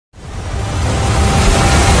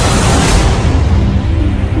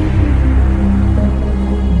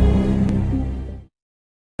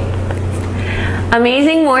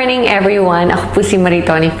Amazing morning, everyone! Ako po si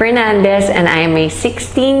Maritoni Fernandez and I am a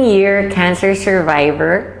 16-year cancer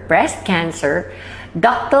survivor, breast cancer,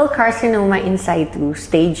 ductal carcinoma in situ,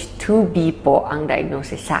 stage 2B po ang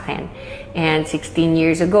diagnosis sa akin. And 16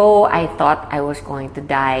 years ago, I thought I was going to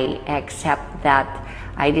die, except that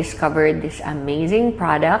I discovered this amazing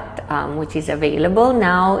product which is available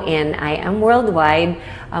now in I Am Worldwide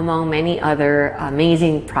among many other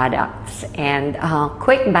amazing products. And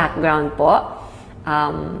quick background po.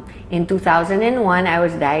 In 2001, I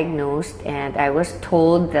was diagnosed and I was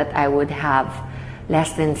told that I would have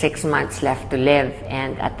less than 6 months left to live.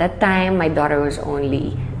 And at that time, my daughter was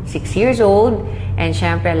only 6 years old. And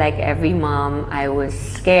syempre, like every mom, I was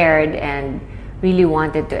scared and really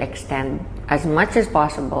wanted to extend as much as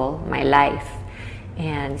possible my life.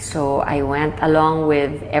 And so I went along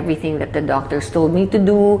with everything that the doctors told me to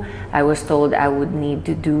do. I was told I would need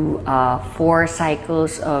to do 4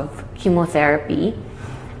 cycles of chemotherapy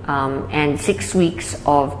and 6 weeks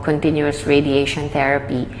of continuous radiation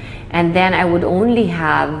therapy. And then I would only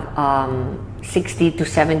have 60 to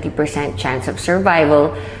 70% chance of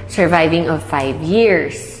surviving of 5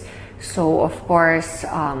 years. So of course,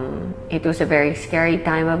 it was a very scary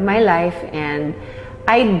time of my life, and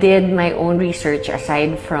I did my own research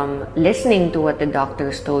aside from listening to what the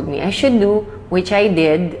doctors told me I should do, which I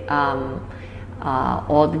did.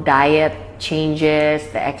 All the diet changes,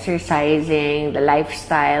 the exercising, the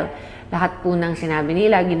lifestyle, lahat po ng sinabi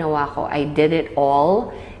nila, ginawa ko. I did it all.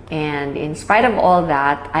 And in spite of all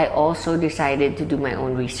that, I also decided to do my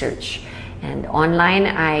own research. And online,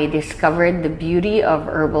 I discovered the beauty of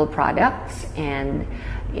herbal products, and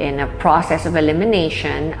in a process of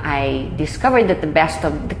elimination, I discovered that the best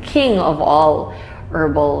of the king of all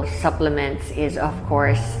herbal supplements is, of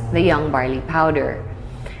course, the young barley powder.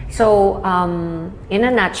 So, in a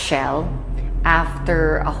nutshell,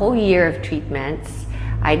 after a whole year of treatments,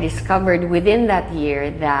 I discovered within that year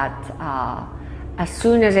that as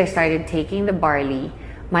soon as I started taking the barley,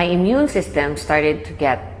 my immune system started to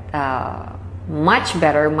get much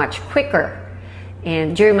better, much quicker.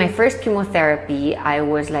 And during my first chemotherapy, I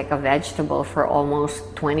was like a vegetable for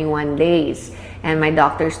almost 21 days. And my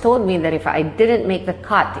doctors told me that if I didn't make the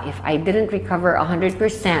cut, if I didn't recover 100%,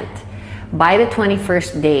 by the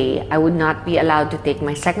 21st day, I would not be allowed to take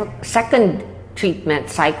my second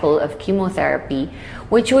treatment cycle of chemotherapy,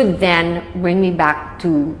 which would then bring me back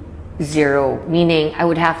to 0, meaning I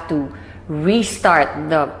would have to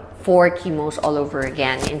restart the 4 chemos all over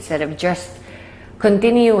again instead of just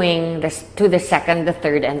continuing to the second, the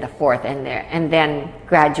third, and the fourth, and then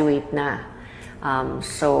graduate na.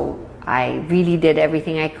 So I really did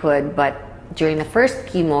everything I could, but during the first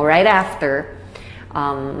chemo, right after,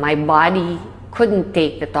 my body couldn't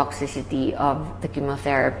take the toxicity of the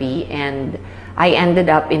chemotherapy, and I ended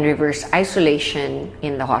up in reverse isolation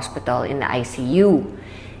in the hospital, in the ICU.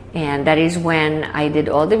 And that is when I did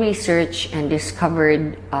all the research and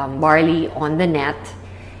discovered barley on the net,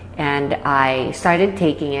 and I started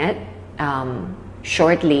taking it.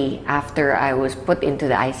 Shortly after I was put into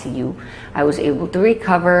the ICU, I was able to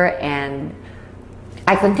recover, and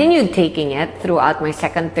I continued taking it throughout my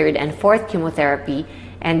second, third, and fourth chemotherapy,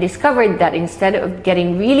 and discovered that instead of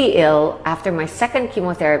getting really ill after my second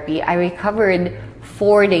chemotherapy, I recovered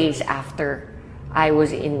 4 days after I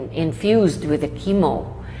was infused with the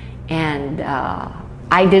chemo. And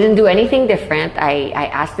I didn't do anything different.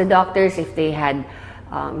 I asked the doctors if they had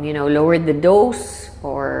lowered the dose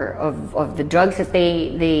or of the drugs that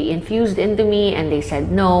they infused into me, and they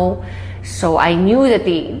said no. So I knew that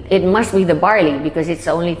it must be the barley, because it's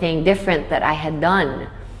the only thing different that I had done.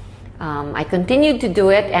 I continued to do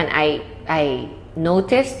it, and I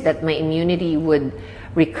noticed that my immunity would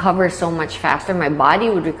recover so much faster, my body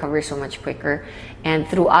would recover so much quicker. And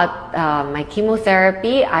throughout my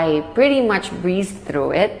chemotherapy, I pretty much breezed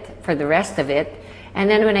through it for the rest of it. And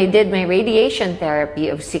then when I did my radiation therapy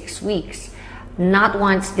of 6 weeks, not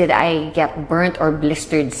once did I get burnt or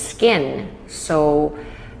blistered skin. So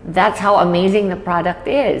that's how amazing the product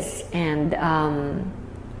is. And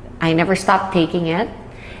I never stopped taking it.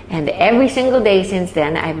 And every single day since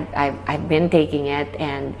then, I've been taking it,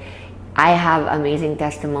 and I have amazing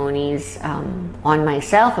testimonies on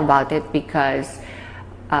myself about it, because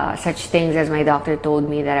such things as my doctor told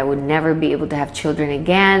me that I would never be able to have children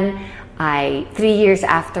again. 3 years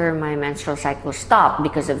after my menstrual cycle stopped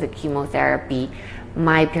because of the chemotherapy,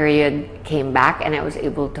 my period came back and I was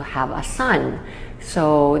able to have a son.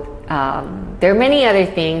 So there are many other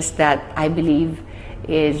things that I believe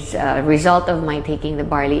is a result of my taking the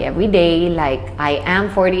barley every day. Like, I am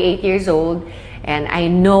 48 years old, and I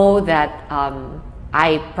know that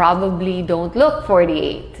I probably don't look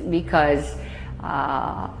 48 because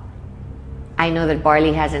I know that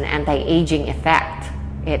barley has an anti-aging effect.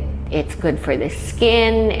 It's good for the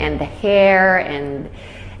skin and the hair and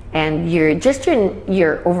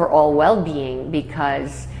your overall well-being,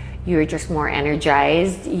 because you're just more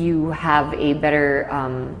energized. You have a better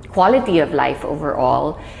quality of life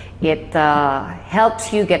overall. It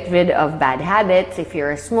helps you get rid of bad habits. If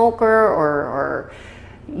you're a smoker or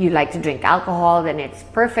you like to drink alcohol, then it's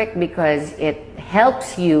perfect because it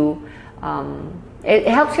helps you. It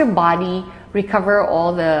helps your body recover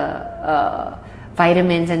all the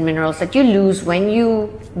vitamins and minerals that you lose when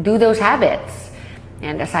you do those habits.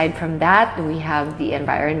 And aside from that, we have the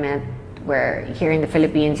environment, where here in the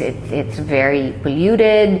Philippines it's very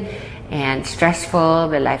polluted and stressful.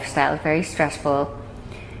 The lifestyle is very stressful.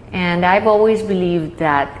 And I've always believed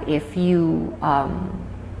that if you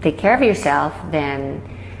take care of yourself, then,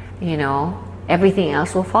 you know, everything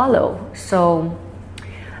else will follow. So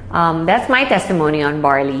that's my testimony on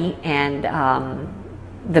barley. And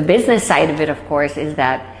the business side of it, of course, is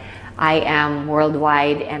that I am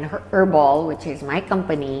worldwide, and Herbal, which is my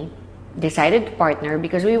company, decided to partner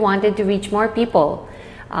because we wanted to reach more people.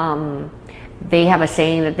 They have a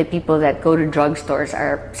saying that the people that go to drugstores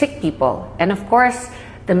are sick people. And of course,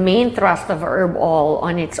 the main thrust of Herbal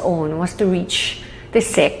on its own was to reach the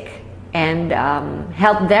sick and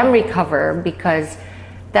help them recover, because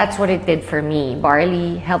that's what it did for me.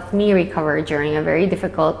 Barley helped me recover during a very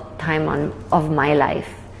difficult time of my life.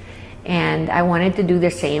 And I wanted to do the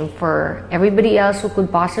same for everybody else who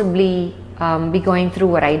could possibly be going through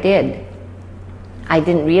what I did. I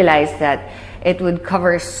didn't realize that it would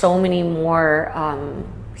cover so many more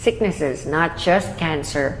sicknesses, not just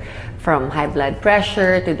cancer, from high blood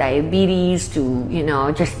pressure to diabetes to, you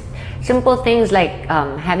know, just simple things like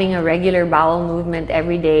having a regular bowel movement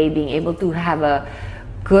every day, being able to have a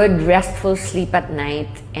good restful sleep at night,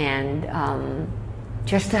 and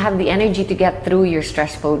just to have the energy to get through your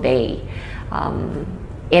stressful day.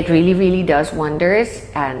 It really, really does wonders,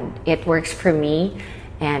 and it works for me,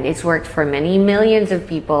 and it's worked for many millions of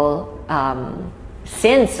people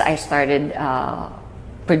since I started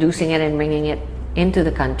producing it and bringing it into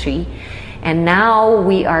the country. And now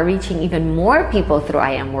we are reaching even more people through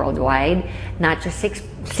I Am Worldwide, not just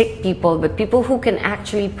sick people, but people who can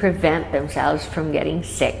actually prevent themselves from getting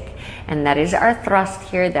sick. And that is our thrust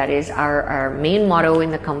here. That is our main motto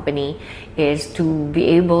in the company, is to be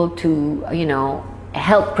able to, you know,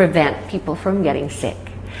 help prevent people from getting sick.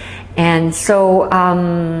 And so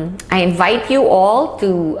I invite you all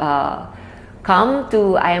to come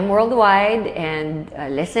to I Am Worldwide and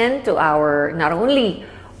listen to our, not only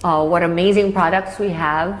what amazing products we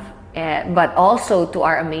have, but also to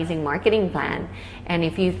our amazing marketing plan. And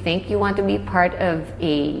if you think you want to be part of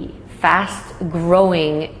a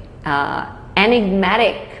fast-growing,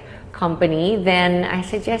 enigmatic company, then I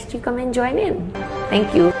suggest you come and join in.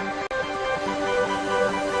 Thank you.